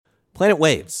Planet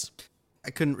Waves. I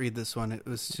couldn't read this one. It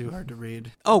was too hard to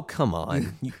read. Oh, come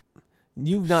on.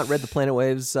 You've not read the Planet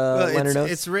Waves liner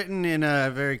notes? It's written in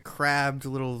a very crabbed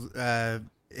little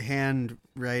longhand.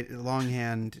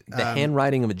 The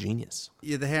handwriting of a genius.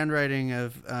 Yeah, the handwriting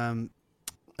of an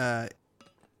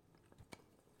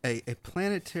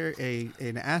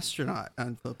astronaut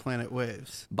on the Planet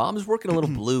Waves. Bob's working a little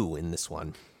blue in this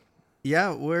one.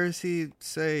 Yeah, where does he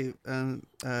say?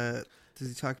 Does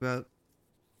he talk about?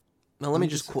 Now, let me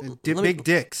just quote. Big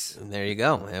dicks. There you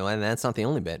go. And that's not the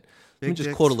only bit. Let me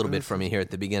just quote a little bit from you here at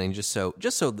the beginning, just so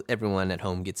everyone at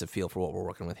home gets a feel for what we're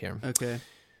working with here. Okay.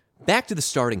 Back to the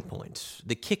starting point,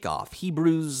 the kickoff,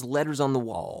 Hebrews, letters on the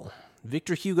wall.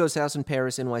 Victor Hugo's house in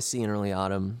Paris, NYC, in early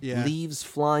autumn. Yeah. Leaves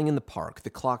flying in the park.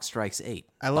 The clock strikes 8.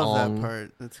 I love that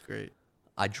part. That's great.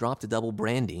 I dropped a double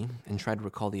brandy and tried to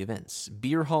recall the events.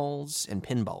 Beer halls and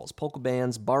pinballs, polka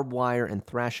bands, barbed wire and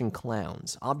thrashing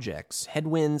clowns, objects,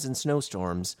 headwinds and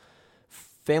snowstorms,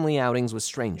 family outings with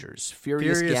strangers,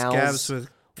 furious gals with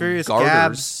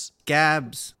garters,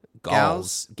 gals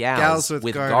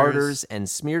with garters and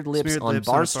smeared lips on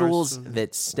bar stools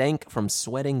that stank from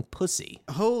sweating pussy.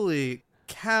 Holy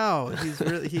cow! He's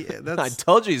really I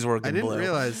told you he's working. I didn't blue.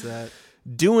 realize that.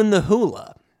 Doing the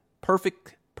hula,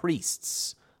 perfect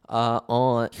priests.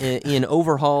 In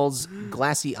overhauls,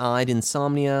 glassy-eyed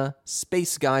insomnia,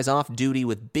 space guys off duty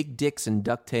with big dicks and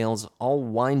ducktails, all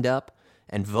wind up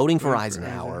and voting for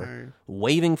Eisenhower,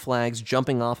 waving flags,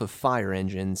 jumping off of fire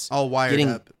engines, all wired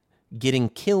up, getting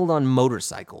killed on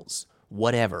motorcycles,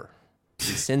 whatever. We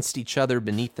sensed each other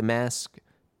beneath the mask,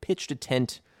 pitched a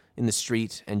tent in the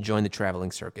street, and joined the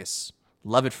traveling circus.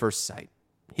 Love at first sight.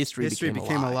 History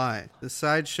became a lie. The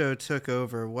sideshow took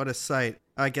over. What a sight.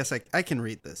 I guess I can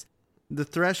read this. The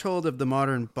threshold of the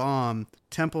modern bomb,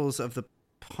 temples of the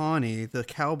Pawnee, the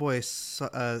cowboy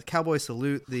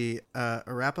salute, the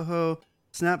Arapaho,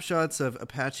 snapshots of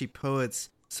Apache poets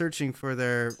searching for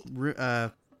their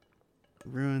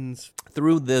ruins.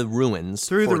 Through the ruins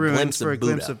for a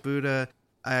glimpse of Buddha.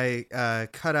 I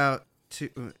cut out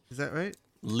is that right?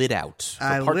 Lit out.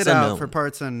 I lit out for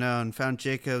parts unknown. Found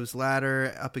Jacob's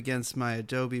ladder up against my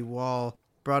adobe wall.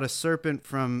 Brought a serpent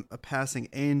from a passing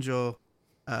angel.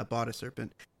 Bought a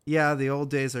serpent. Yeah, the old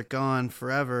days are gone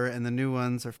forever, and the new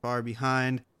ones are far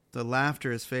behind. The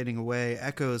laughter is fading away.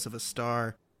 Echoes of a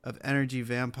star, of energy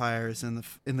vampires in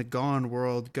the gone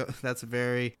world. That's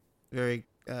very, very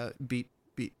beat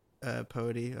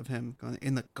poety of him. Going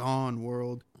in the gone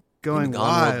world, going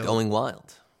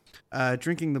wild.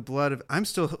 Drinking the blood of... I'm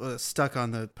still stuck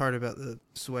on the part about the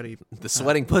sweaty... The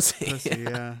sweating pussy.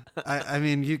 Yeah. I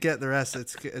mean, you get the rest.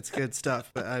 It's good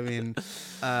stuff. But I mean...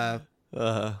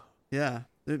 yeah.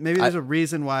 Maybe there's a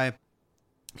reason why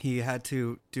he had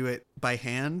to do it by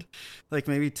hand. Like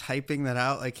maybe typing that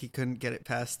out, like he couldn't get it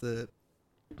past the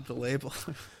label.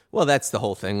 Well, that's the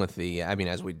whole thing with the... I mean,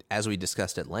 as we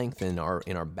discussed at length in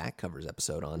our back covers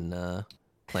episode on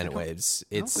Planet Waves,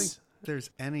 I don't think there's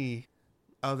any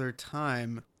other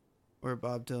time where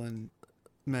Bob Dylan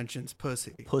mentions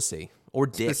pussy or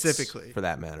dicks specifically, for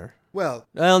that matter. Well,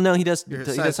 no, he does. He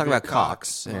does talk about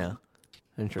cocks. Yeah,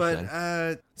 interesting.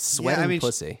 But sweating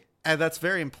pussy. That's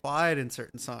very implied in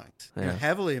certain songs. Yeah.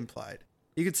 Heavily implied.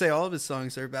 You could say all of his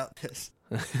songs are about this.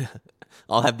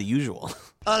 I'll have the usual.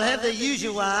 I'll have the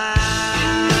usual. I'll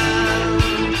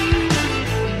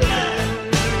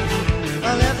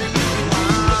have the usual.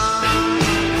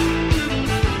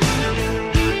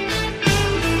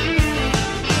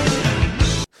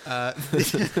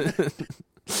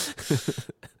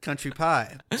 Country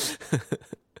Pie.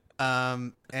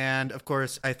 And of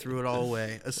course I threw it all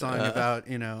away. A song about,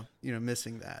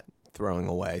 missing that. Throwing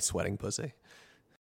away sweating pussy.